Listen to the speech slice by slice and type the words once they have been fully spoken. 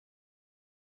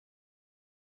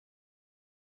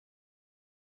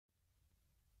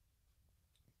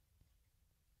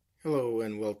Hello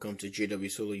and welcome to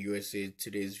JW Solar USA.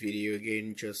 Today's video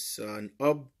again, just an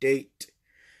update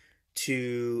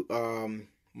to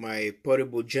my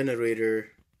portable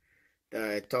generator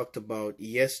that I talked about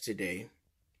yesterday.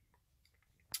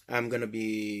 I'm gonna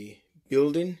be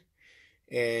building,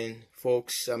 and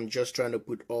folks, I'm just trying to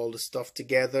put all the stuff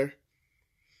together.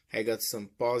 I got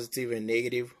some positive and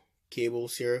negative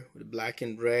cables here with black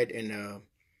and red and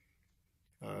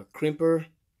a crimper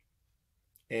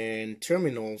and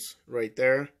terminals right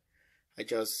there. I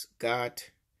just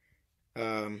got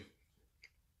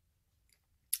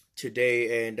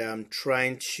today, and I'm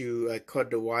trying to cut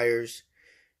the wires,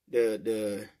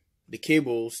 the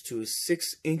cables to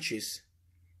 6 inches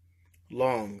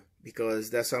long, because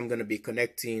that's how I'm gonna be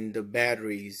connecting the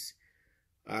batteries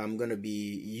I'm gonna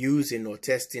be using or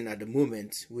testing at the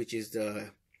moment, which is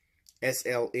the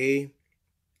SLA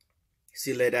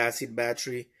lead acid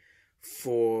battery,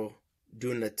 for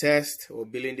doing the test or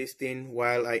building this thing,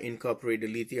 while I incorporate the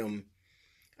lithium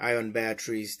ion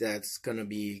batteries that's gonna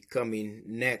be coming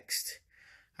next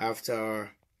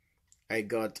after I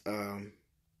got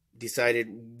decided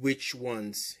which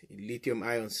ones, lithium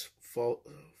ion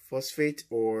phosphate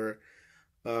or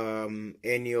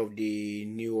any of the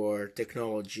newer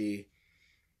technology,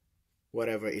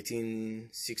 whatever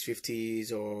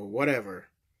 18650s or whatever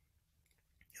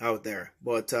out there.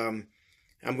 But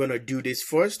I'm gonna do this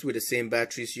first with the same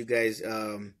batteries you guys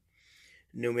know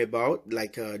me about,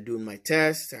 like doing my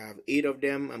tests. I have 8 of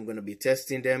them. I'm gonna be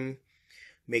testing them,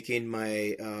 making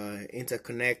my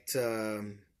interconnect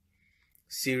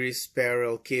series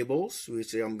parallel cables,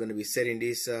 which I'm gonna be setting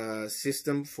this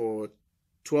system for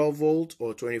 12 volt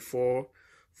or 24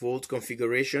 volt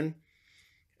configuration.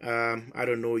 I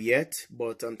don't know yet,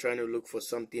 but I'm trying to look for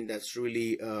something that's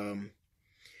really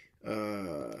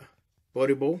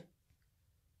portable,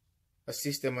 a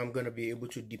system I'm going to be able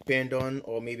to depend on,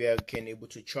 or maybe I can able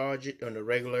to charge it on a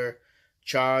regular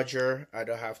charger. I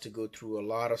don't have to go through a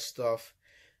lot of stuff.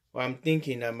 Well, I'm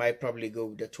thinking I might probably go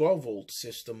with the 12 volt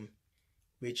system,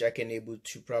 which I can able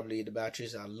to, probably the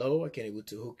batteries are low, I can able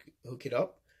to hook it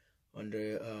up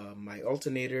under my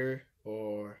alternator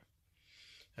or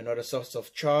another source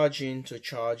of charging to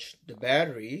charge the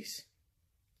batteries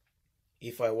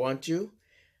if I want to,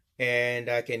 and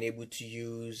I can able to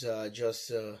use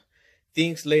just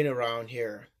things laying around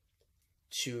here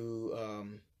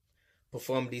to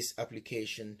perform this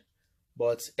application.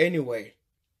 But anyway,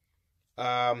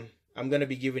 I'm gonna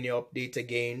be giving you update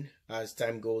again as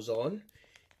time goes on,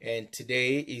 and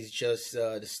today is just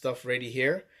the stuff ready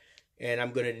here,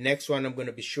 and the next one I'm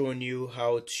gonna be showing you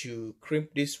how to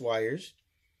crimp these wires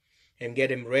and get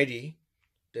them ready.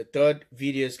 The third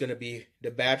video is gonna be the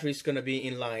battery is gonna be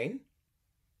in line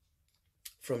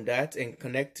from that, and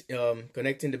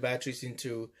connecting the batteries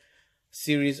into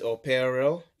series or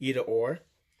parallel, either or,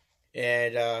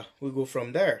 and we'll go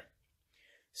from there.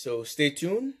 So stay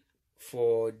tuned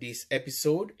for this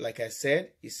episode. Like I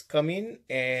said, it's coming,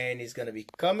 and it's gonna be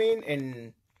coming,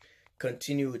 and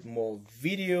continue with more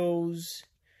videos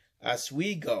as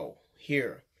we go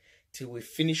here till we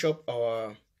finish up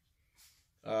our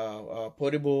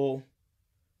portable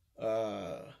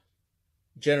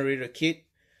generator kit.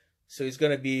 So it's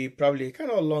gonna be probably kind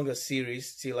of a longer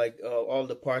series till like all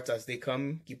the parts as they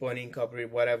come, keep on incorporate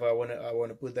whatever I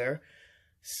wanna put there.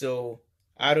 So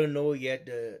I don't know yet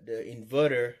the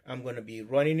inverter I'm gonna be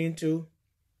running into.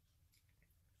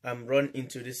 I'm running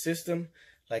into the system.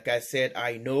 Like I said,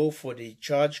 I know for the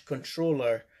charge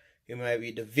controller it might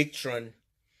be the Victron,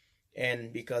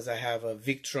 and because I have a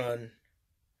Victron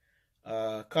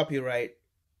copyright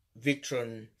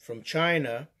Victron from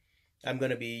China, I'm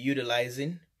gonna be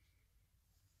utilizing,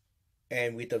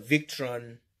 and with a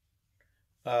Victron,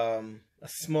 a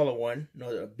smaller one,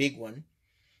 not a big one,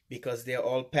 because they're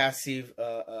all passive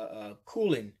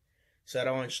cooling. So I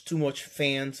don't want too much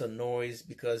fans or noise,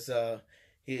 because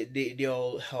they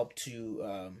all help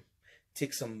to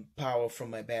take some power from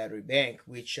my battery bank,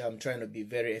 which I'm trying to be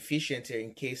very efficient here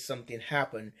in case something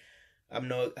happen. I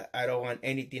don't want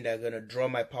anything that's gonna draw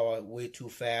my power way too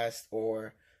fast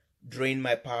or drain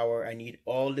my power. I need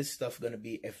all this stuff gonna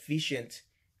be efficient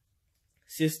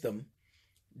system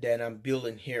that I'm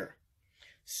building here.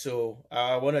 So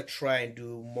I want to try and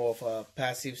do more of a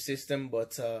passive system,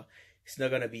 but it's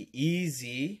not gonna be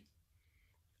easy.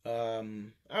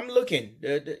 I'm looking.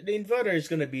 The inverter is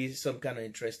gonna be some kind of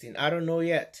interesting. I don't know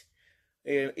yet.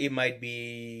 It might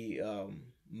be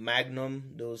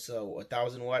Magnum, those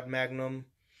 1000-watt Magnum.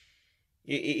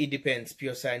 It depends.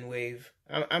 Pure sine wave.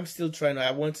 I'm still trying to.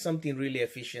 I want something really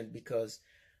efficient, because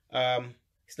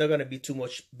it's not going to be too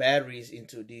much batteries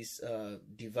into this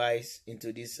device,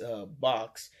 into this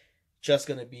box. just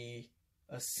gonna be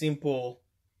a simple,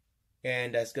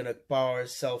 and that's gonna power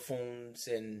cell phones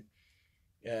and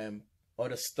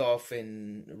other stuff,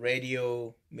 and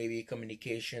radio, maybe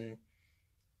communication,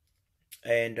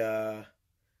 and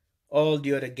all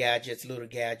the other gadgets, little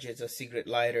gadgets, a cigarette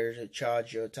lighter, a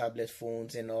charger, tablet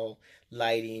phones, and all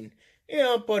lighting. You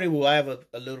know, portable. I have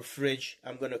a little fridge.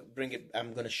 I'm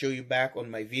gonna show you back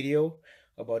on my video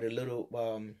about a little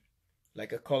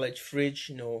like a college fridge.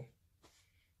 You know,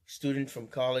 student from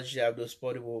college, they have those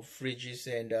portable fridges,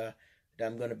 and that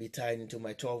I'm gonna be tied into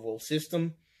my 12-volt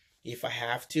system if I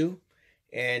have to,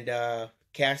 and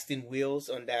casting wheels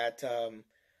on that on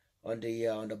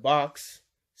the box.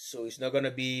 So it's not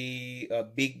gonna be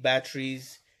big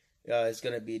batteries. It's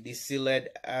gonna be distilled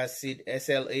acid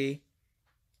SLA.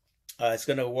 It's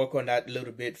gonna work on that a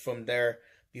little bit from there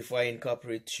before I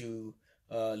incorporate to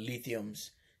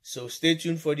lithiums. So stay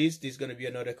tuned for this. This is gonna be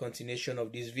another continuation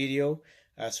of this video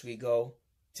as we go.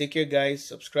 Take care, guys.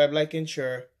 Subscribe, like, and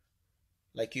share.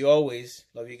 Like you always,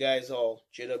 love you guys all.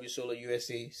 JW Solar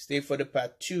USA. Stay for the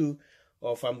part 2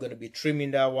 of I'm gonna be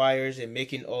trimming that wires and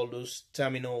making all those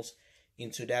terminals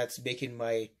into that's making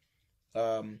my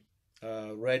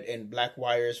red and black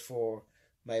wires for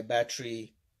my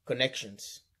battery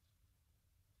connections.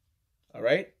 All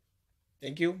right,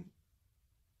 thank you,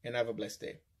 and have a blessed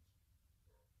day.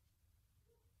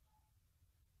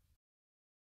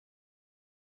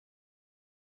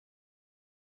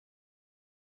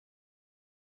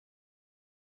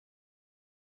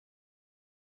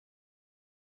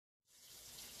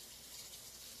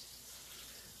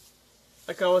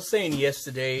 Like I was saying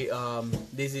yesterday,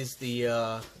 this is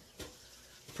the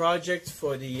project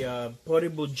for the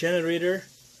portable generator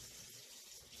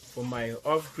for my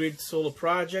off-grid solar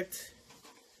project,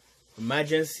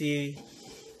 emergency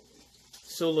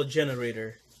solar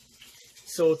generator.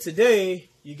 So today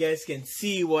you guys can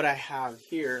see what I have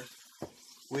here,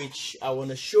 which I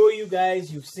want to show you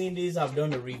guys. You've seen this. I've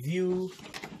done a review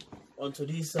onto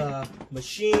this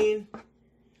machine.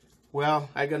 Well,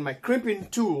 I got my crimping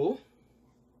tool,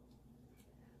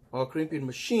 or crimping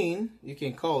machine, you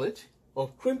can call it, or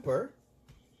crimper,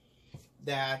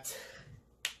 that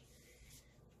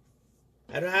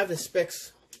I don't have the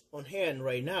specs on hand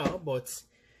right now, but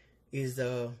is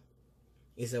a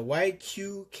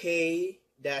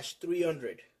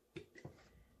YQK-300.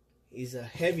 Is a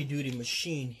heavy duty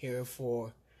machine here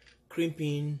for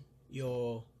crimping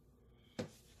your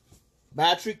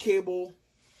battery cable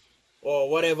or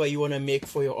whatever you want to make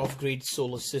for your off-grid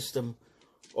solar system,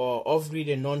 or off-grid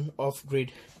and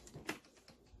non-off-grid.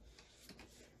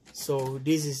 So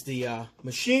this is the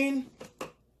machine.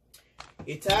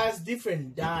 It has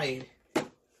different die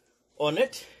on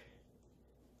it.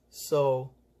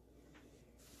 So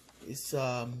it's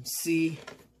see,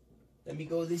 let me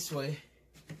go this way.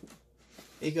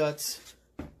 It got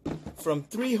from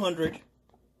 300.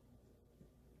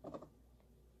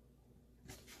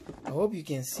 I hope you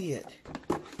can see it.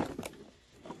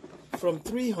 From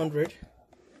 300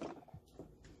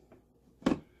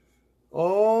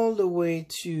 all the way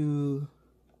to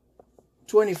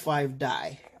 25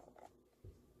 die.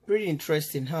 Pretty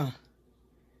interesting, huh?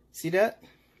 See that?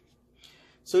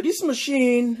 So this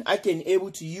machine I can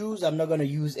able to use. I'm not gonna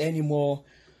use any more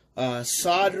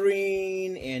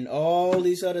soldering and all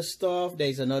this other stuff.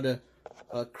 There's another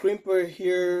crimper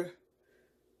here,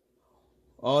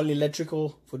 all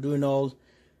electrical for doing all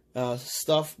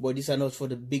stuff, but these are not for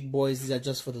the big boys. These are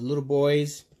just for the little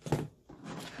boys.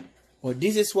 Well,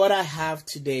 this is what I have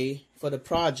today for the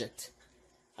project.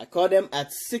 I cut them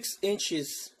at 6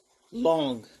 inches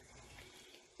long,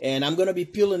 and I'm gonna be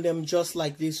peeling them just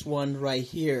like this one right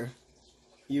here.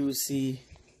 You will see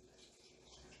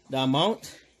the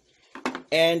amount.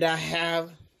 And I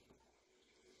have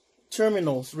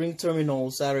terminals, ring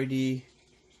terminals already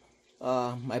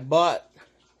I bought,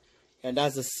 and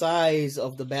that's the size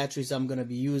of the batteries I'm gonna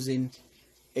be using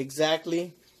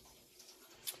exactly.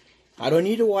 I don't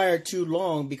need to wire too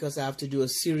long because I have to do a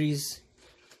series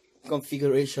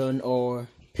configuration or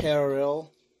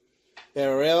parallel,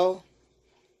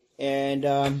 and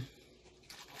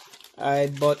I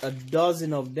bought a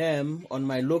dozen of them on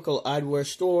my local hardware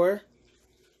store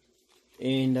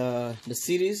in the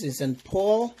cities in St.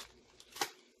 Paul,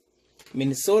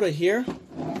 Minnesota here.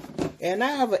 And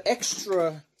I have an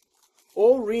extra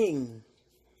O-ring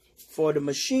for the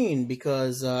machine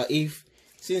because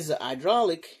since the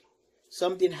hydraulic,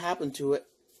 something happened to it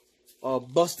or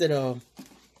busted a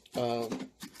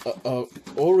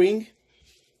O-ring,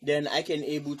 then I can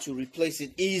able to replace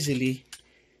it easily.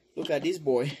 Look at this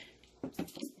boy.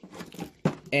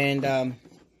 And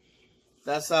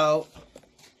that's how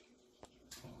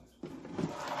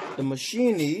the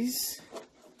machine is,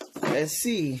 let's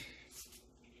see.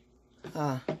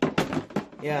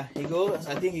 Yeah, he goes,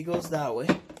 I think he goes that way.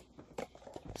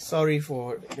 Sorry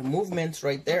for the movements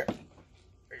right there.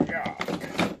 Yeah.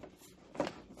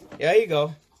 There you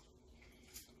go.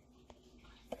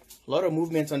 A lot of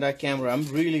movements on that camera. I'm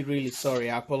really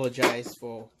sorry. I apologize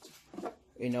for,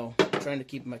 you know, trying to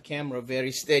keep my camera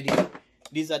very steady.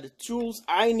 These are the tools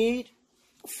I need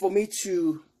for me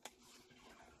to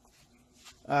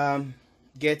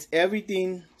get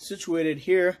everything situated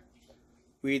here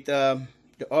with the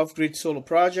off-grid solar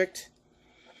project.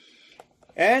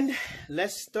 And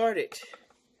let's start it.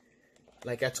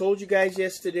 Like I told you guys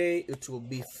yesterday, it will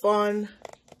be fun,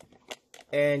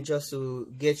 and just to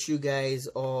get you guys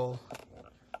all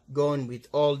going with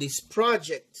all these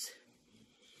projects.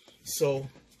 So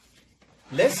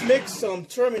let's make some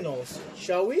terminals,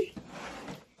 shall we?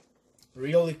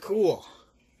 Really cool.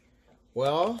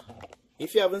 Well,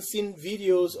 if you haven't seen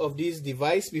videos of this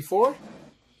device before,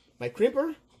 my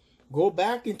crimper, go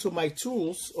back into my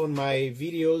tools on my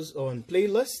videos on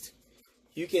playlist.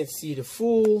 You can see the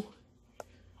full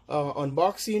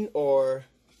unboxing or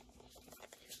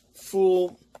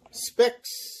full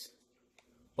specs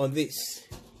on this.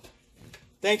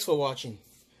 Thanks for watching.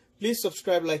 Please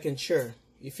subscribe, like, and share.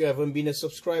 If you haven't been a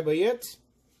subscriber yet,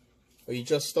 or you're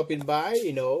just stopping by,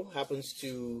 you know, happens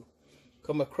to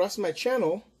come across my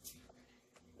channel,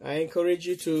 I encourage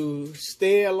you to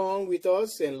stay along with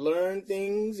us and learn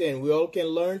things, and we all can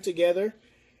learn together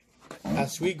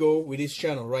as we go with this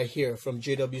channel right here from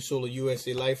JW Solar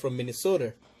USA, live from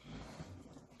Minnesota.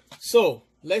 So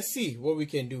let's see what we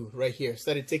can do right here.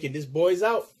 Started taking these boys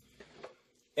out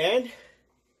and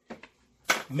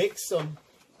make some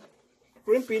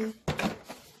crimping.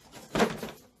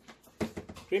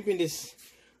 Crimping is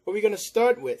what we're gonna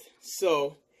start with.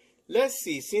 So let's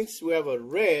see, since we have a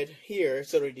red here,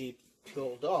 it's already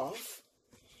peeled off.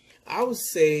 I would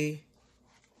say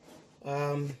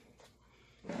I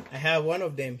have one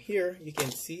of them here, you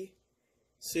can see.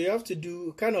 So you have to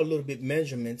do kind of a little bit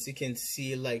measurements. You can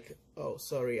see like, oh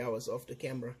sorry, I was off the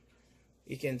camera.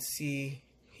 You can see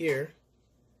here,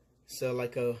 so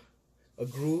like a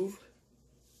groove.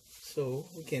 So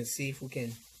we can see if we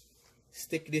can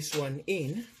stick this one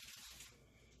in.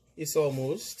 It's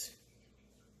almost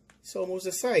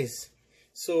the size.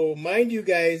 So mind you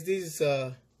guys, this is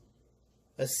a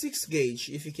 6 gauge.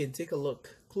 If you can take a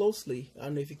look closely, I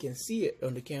don't know if you can see it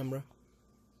on the camera.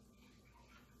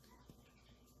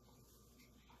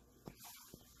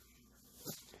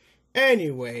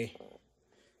 Anyway,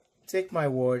 take my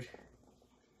word.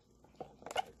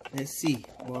 Let's see.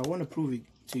 Well, I want to prove it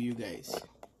to you guys.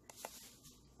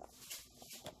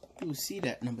 You see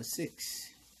that number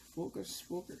 6. Focus.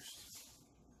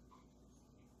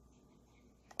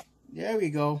 There we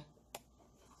go.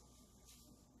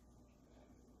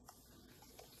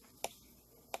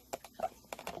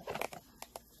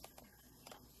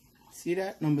 See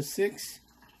that? Number 6.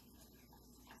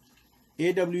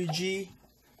 AWG.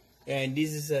 And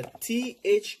this is a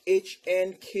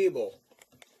THHN cable.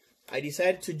 I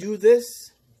decided to do this.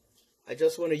 I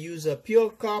just want to use a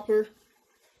pure copper.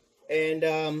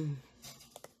 And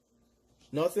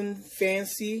nothing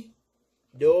fancy.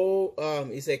 Though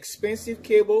it's an expensive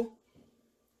cable.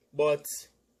 But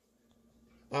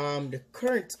the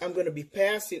current I'm going to be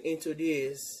passing into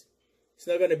this, it's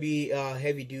not going to be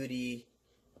heavy duty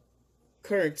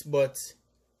current, but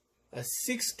a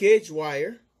 6 gauge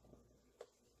wire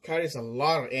carries a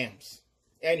lot of amps.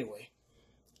 Anyway,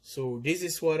 so this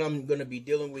is what I'm going to be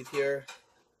dealing with here.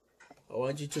 I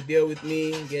want you to bear with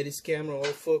me, get this camera all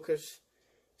focused.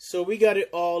 So we got it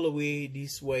all the way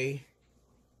this way.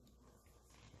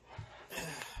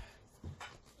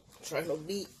 Trying to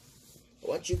be, I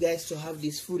want you guys to have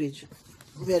this footage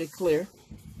very clear.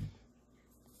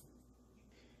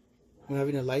 I'm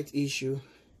having a light issue.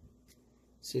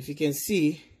 So if you can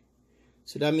see,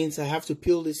 so that means I have to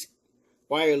peel this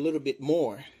wire a little bit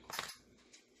more.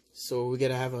 So we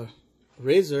gotta have a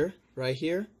razor right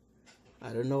here. I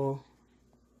don't know.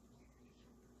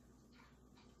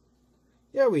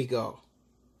 There we go.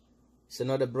 It's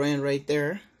another brand right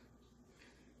there.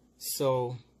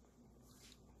 So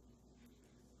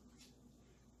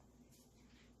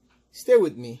stay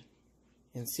with me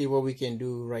and see what we can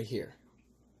do right here.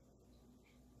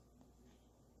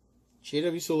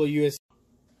 JW Solar USA.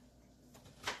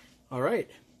 Alright,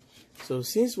 so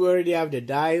since we already have the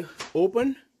die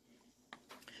open,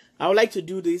 I would like to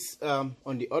do this on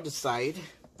the other side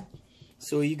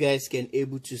so you guys can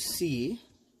able to see.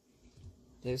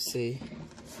 Let's say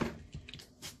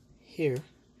here,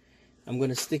 I'm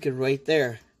gonna stick it right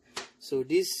there. So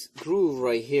this groove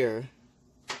right here,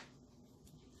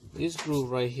 this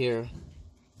groove right here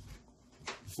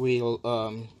will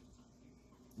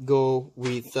go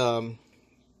with the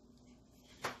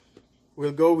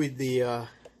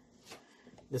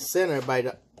center by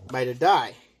the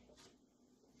die.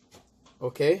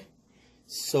 Okay,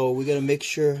 so we're gonna make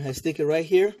sure I stick it right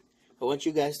here. I want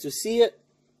you guys to see it.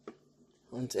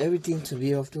 I want everything to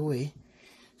be off the way.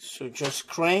 So just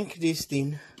crank this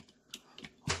thing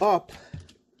up.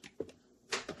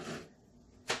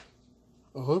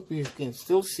 I hope you can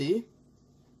still see.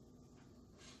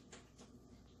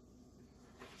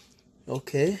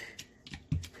 Okay,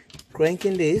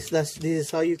 cranking this. This is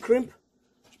how you crimp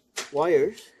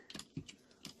wires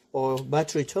or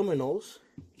battery terminals.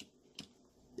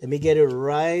 Let me get it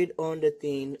right on the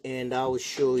thing and I will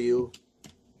show you.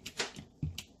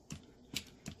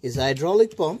 It's a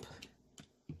hydraulic pump.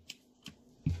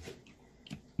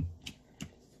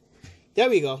 There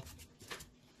we go.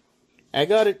 I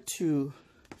got it to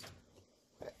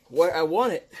where I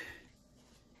want it.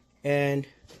 And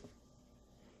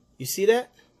you see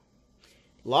that?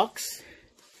 Locks.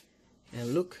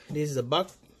 And look, this is the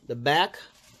back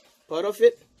part of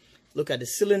it. Look at the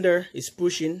cylinder is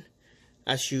pushing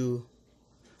as you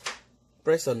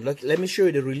press on. Look, let me show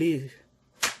you the release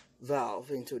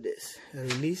valve into this. The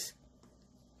release.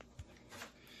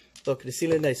 Look, the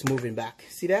cylinder is moving back.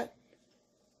 See that?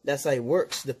 That's how it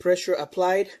works. The pressure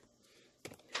applied.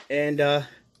 And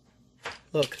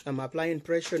look, I'm applying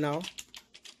pressure now.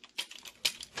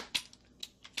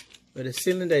 But the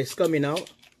cylinder is coming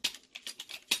out.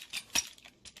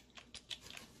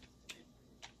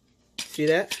 See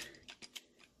that?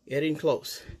 Getting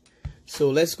close. So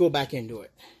let's go back and do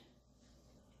it.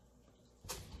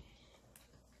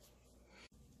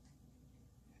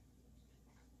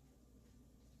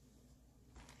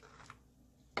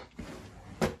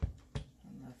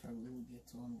 I'm not sure we will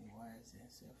get on the wires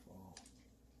except for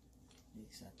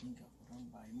this. I think I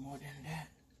could buy more than that.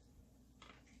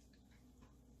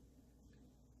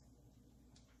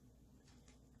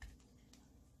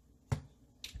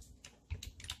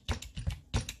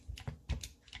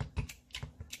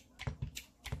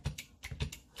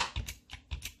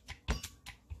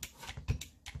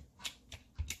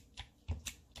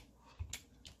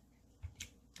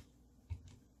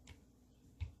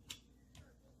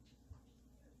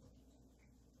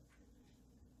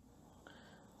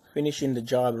 Finishing the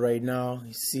job right now.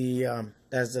 You see,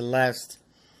 that's the last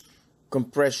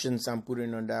compressions I'm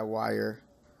putting on that wire.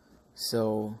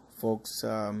 So folks,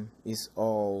 it's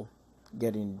all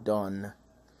getting done,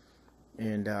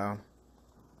 and the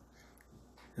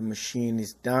machine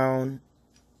is down.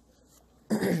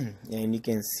 And you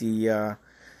can see I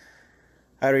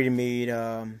already made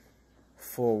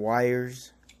 4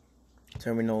 wires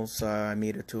terminals. I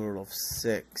made a total of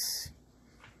 6.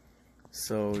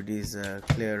 So this is a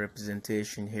clear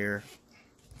representation here.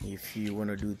 If you want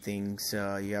to do things,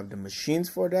 you have the machines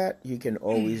for that. You can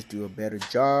always do a better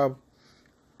job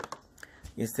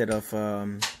instead of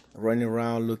running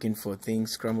around looking for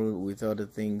things scrambled with other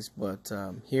things. But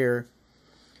here,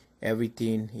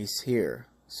 everything is here.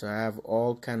 So I have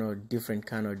all kind of different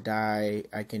kind of die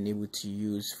I can able to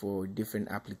use for different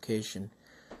application.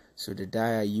 So the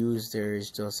die I use there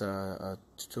is just I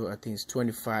think it's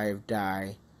 25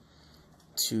 die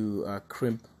to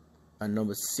crimp a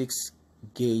number 6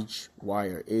 gauge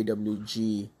wire,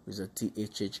 AWG with a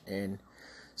THHN.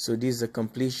 So this is the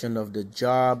completion of the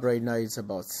job. Right now it's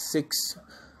about 6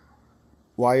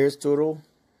 wires total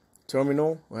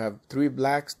terminal. We have 3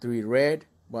 blacks, 3 red,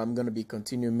 but I'm gonna be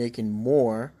continuing making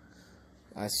more.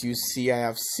 As you see, I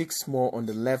have 6 more on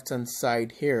the left hand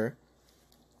side here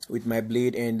with my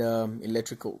blade and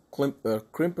electrical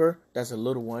crimper. That's a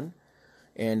little one.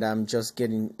 And I'm just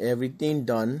getting everything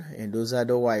done, and those are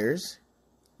the wires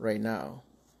right now.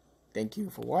 Thank you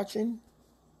for watching.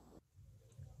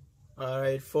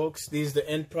 Alright folks, these are the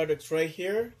end products right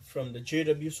here from the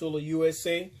JW Solar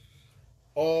USA.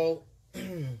 All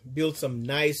built some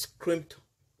nice crimped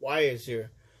wires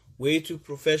here. Way too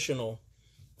professional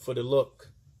for the looks.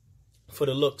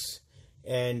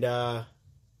 And I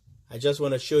just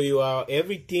want to show you how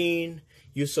everything,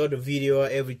 you saw the video,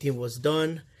 everything was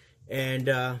done. And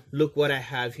look what I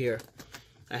have here.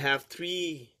 I have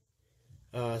 3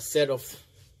 sets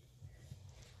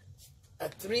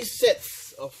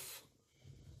of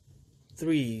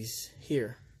 3s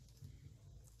here.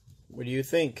 What do you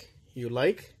think? You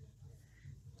like?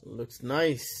 Looks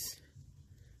nice.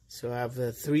 So I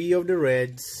have 3 of the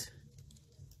reds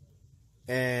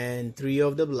and 3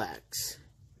 of the blacks.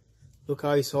 Look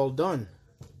how it's all done.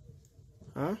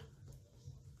 Huh?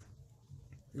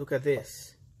 Look at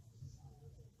this.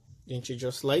 Didn't you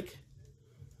just like?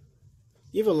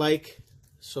 Give a like,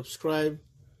 subscribe,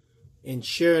 and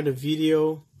share the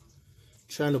video.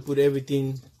 Trying to put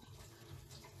everything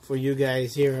for you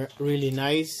guys here really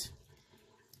nice.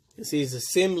 You see it's the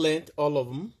same length, all of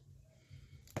them.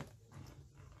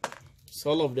 It's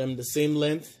all of them the same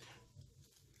length.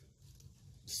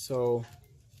 So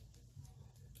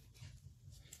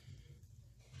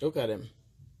look at them.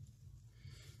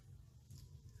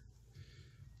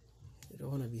 You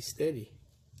don't want to be steady.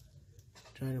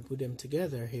 Trying to put them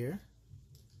together here.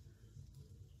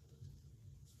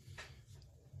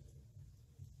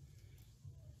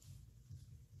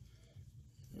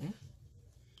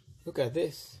 Look at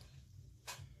this.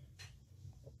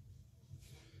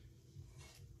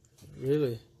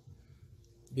 Really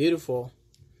beautiful.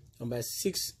 About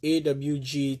 6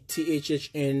 AWG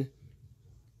THHN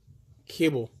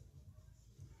cable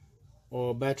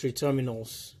or battery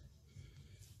terminals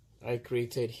I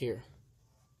created here.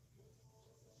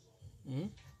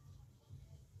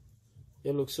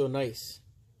 They look so nice.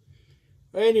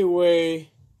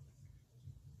 Anyway,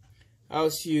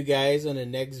 I'll see you guys on the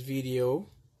next video,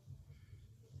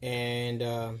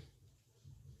 and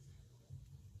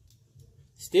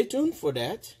stay tuned for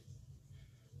that.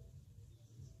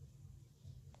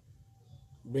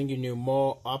 Bringing you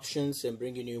more options and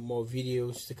bringing you more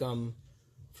videos to come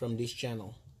from this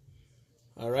channel.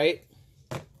 Alright,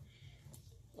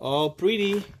 all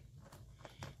pretty,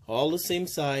 all the same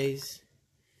size,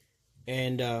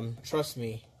 and trust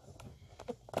me,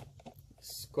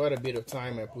 it's quite a bit of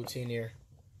time I put in here.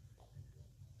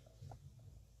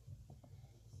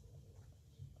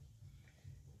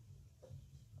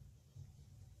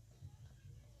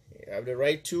 You have the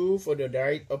right tool for the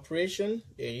right operation,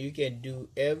 and you can do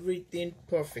everything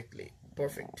perfectly.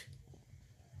 Perfect.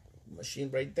 Machine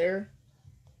right there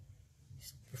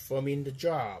is performing the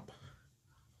job.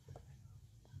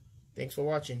 Thanks for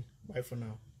watching. Bye for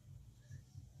now.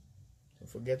 Don't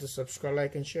forget to subscribe,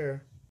 like, and share.